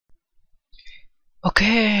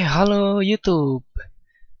Oke, halo YouTube.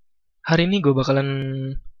 Hari ini gue bakalan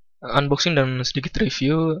unboxing dan sedikit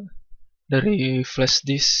review dari flash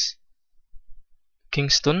disk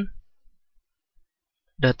Kingston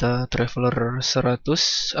Data Traveler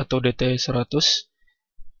 100 atau DT 100.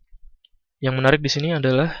 Yang menarik di sini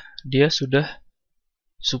adalah dia sudah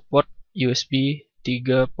support USB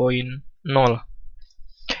 3.0.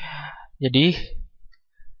 Jadi,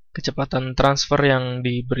 kecepatan transfer yang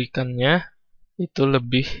diberikannya itu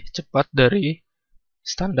lebih cepat dari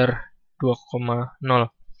standar 2.0.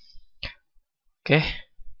 Oke,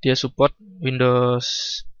 dia support Windows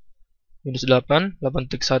 8,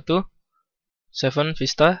 8.1, 7,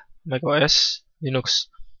 Vista, macOS, Linux.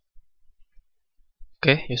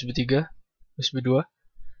 Oke, USB 3, USB 2.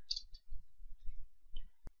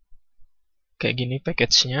 Kayak gini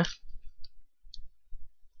package-nya.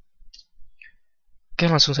 Oke,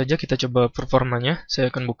 langsung saja kita coba performanya. Saya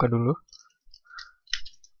akan buka dulu.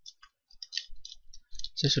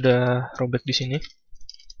 Saya sudah robek di sini.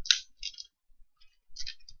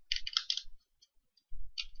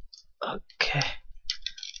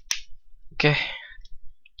 Oke.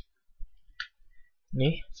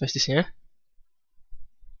 Ini flash disk-nya.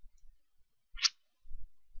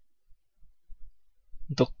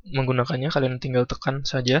 Untuk menggunakannya kalian tinggal tekan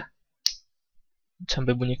saja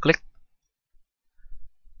sampai bunyi klik.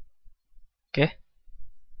 Oke.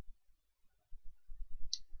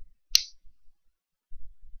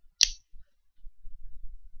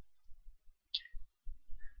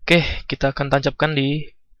 Oke, kita akan tancapkan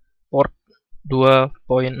di port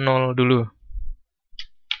 2.0 dulu.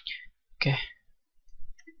 Oke.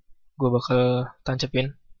 Gue bakal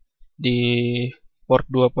tancapin di port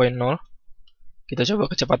 2.0. Kita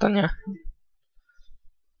coba kecepatannya.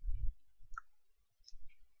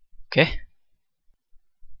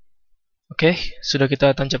 Oke, sudah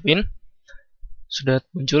kita tancapin. Sudah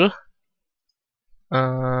muncul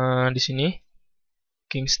di sini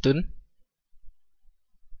Kingston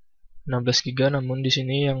 16 GB, namun di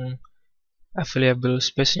sini yang available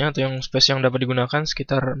space-nya atau yang space yang dapat digunakan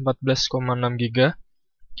sekitar 14,6 GB.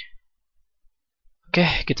 Oke,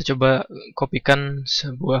 kita coba kopikan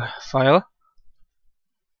sebuah file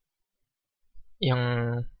yang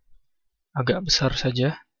agak besar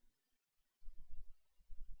saja.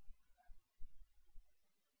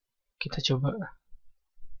 Kita coba,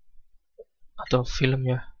 atau film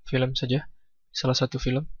ya, film saja, salah satu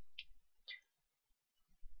film.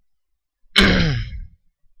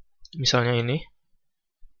 Misalnya ini.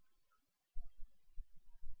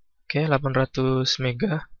 Oke, 800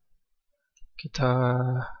 mega. Kita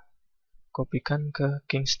kopikan ke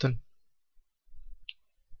Kingston.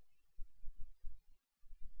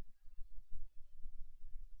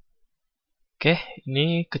 Oke,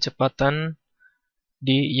 ini kecepatan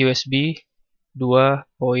di USB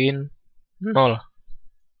 2.0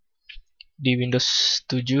 di Windows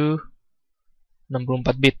 7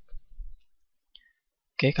 64 bit.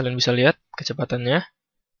 Oke, kalian bisa lihat kecepatannya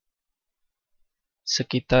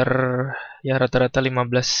sekitar ya rata-rata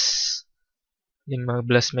 15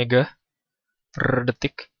 mega per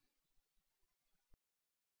detik.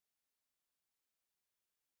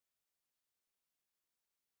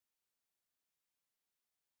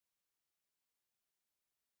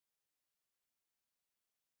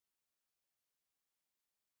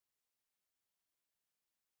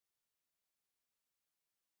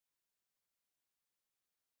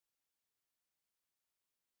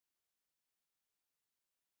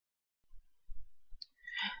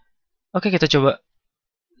 Oke, kita coba.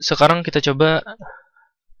 Sekarang kita coba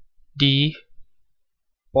di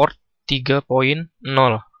port 3.0.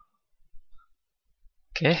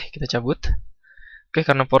 Oke, kita cabut. Oke,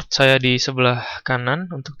 karena port saya di sebelah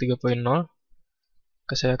kanan untuk 3.0,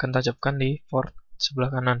 saya akan tancapkan di port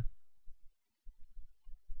sebelah kanan.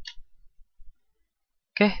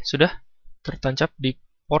 Oke, sudah tertancap di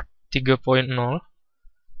port 3.0.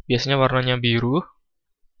 Biasanya warnanya biru.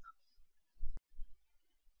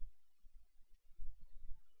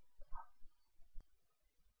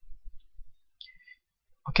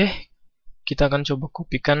 Oke, kita akan coba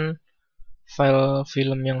kopikan file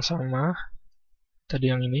film yang sama tadi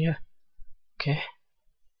yang ini ya. Oke.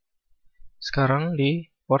 Sekarang di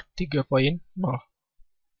port 3.0.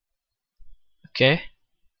 Oke.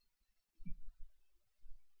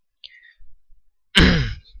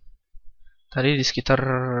 Tadi di sekitar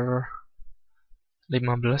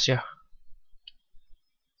 15 ya.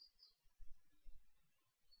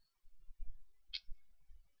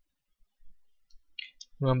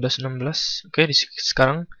 Oke,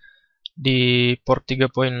 sekarang di port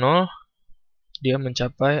 3.0 dia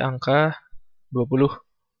mencapai angka 20.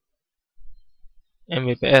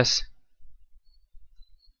 Mbps.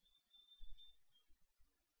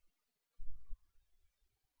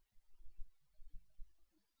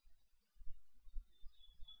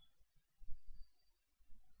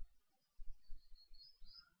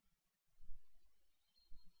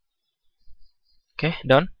 Oke,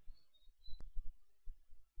 done.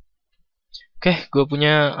 Oke, gue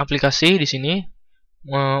punya aplikasi di sini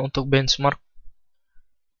untuk benchmark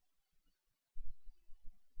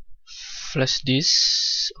flash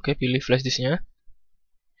disk. Oke, pilih flash disknya.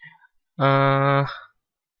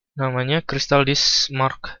 Namanya Crystal Disk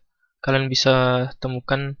Mark. Kalian bisa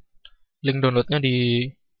temukan link downloadnya di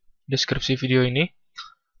deskripsi video ini.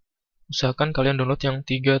 Usahakan kalian download yang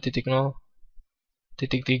 3.0.3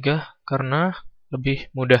 karena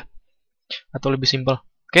lebih mudah atau lebih simpel.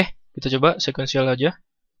 Oke, kita coba sequential aja.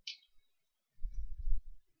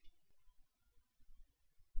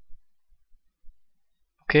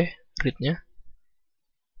 Oke, read-nya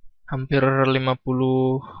hampir 50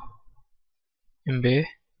 MB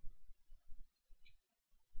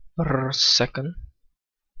per second.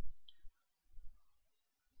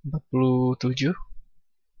 47,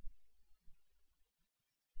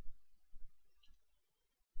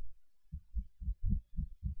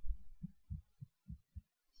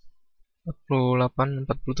 48,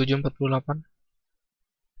 47, 48.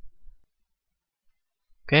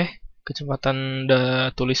 Oke, kecepatan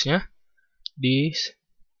tulisnya di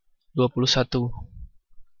 21.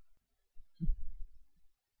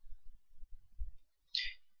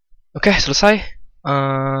 Oke, selesai.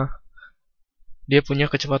 Dia punya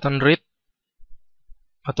kecepatan read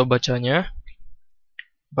atau bacanya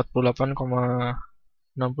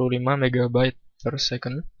 48,65 MB per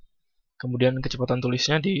second. Kemudian kecepatan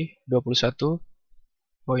tulisnya di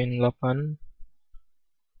 21.822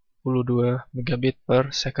 megabit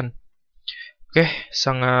per second. Oke,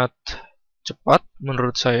 sangat cepat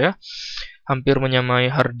menurut saya. Hampir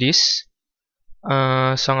menyamai hard disk.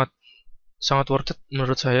 Sangat worth it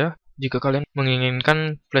menurut saya. Jika kalian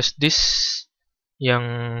menginginkan flash disk yang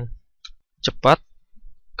cepat,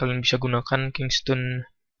 kalian bisa gunakan Kingston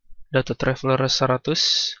Data Traveler 100.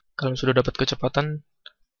 Kalian sudah dapat kecepatan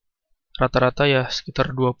rata-rata ya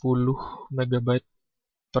sekitar 20 MB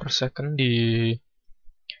per second di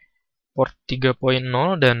port 3.0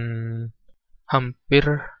 dan hampir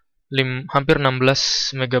 16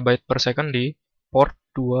 MB per second di port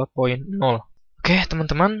 2.0. Oke,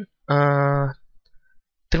 teman-teman,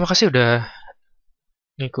 terima kasih udah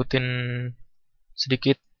ngikutin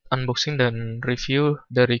sedikit unboxing dan review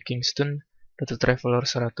dari Kingston Data Traveler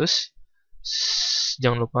 100.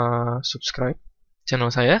 Jangan lupa subscribe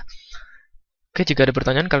channel saya. Oke, jika ada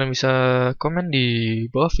pertanyaan kalian bisa komen di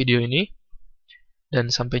bawah video ini. Dan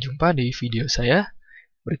sampai jumpa di video saya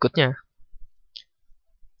berikutnya.